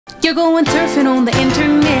You're going surfing on the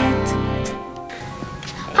internet.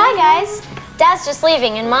 Hi guys, Dad's just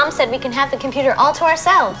leaving and Mom said we can have the computer all to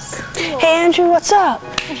ourselves. Hey Andrew, what's up?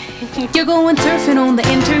 You're going surfing on the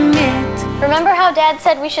internet. Remember how Dad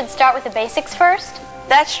said we should start with the basics first?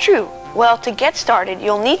 That's true. Well, to get started,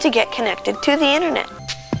 you'll need to get connected to the internet.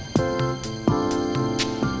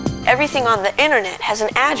 Everything on the internet has an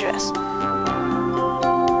address.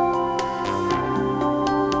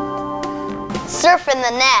 Surfing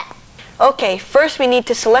the net. Okay, first we need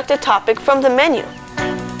to select a topic from the menu.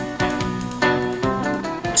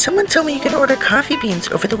 Someone told me you can order coffee beans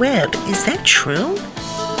over the web. Is that true?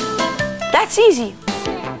 That's easy.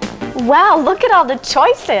 Wow, look at all the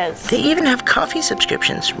choices. They even have coffee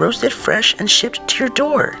subscriptions, roasted fresh and shipped to your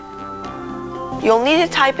door. You'll need to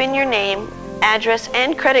type in your name, address,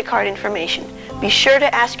 and credit card information. Be sure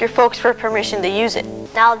to ask your folks for permission to use it.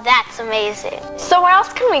 Now that's amazing. So where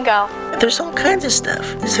else can we go? There's all kinds of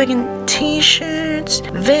stuff. There's fucking t-shirts,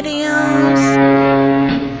 videos.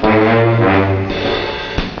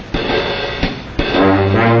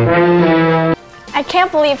 I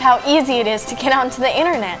can't believe how easy it is to get onto the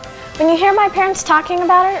internet. When you hear my parents talking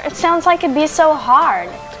about it, it sounds like it'd be so hard.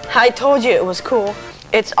 I told you it was cool.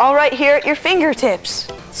 It's all right here at your fingertips.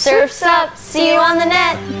 Surf's up, see you on the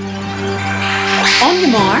net. On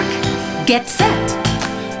your mark, get set.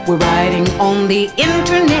 We're riding on the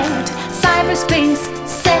internet. Cyberspace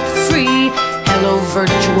set free. Hello,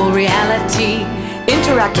 virtual reality.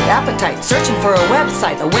 Interactive appetite, searching for a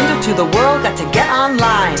website, a window to the world, got to get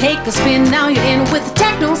online. Take a spin, now you're in with the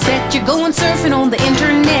techno set. You're going surfing on the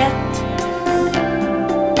internet.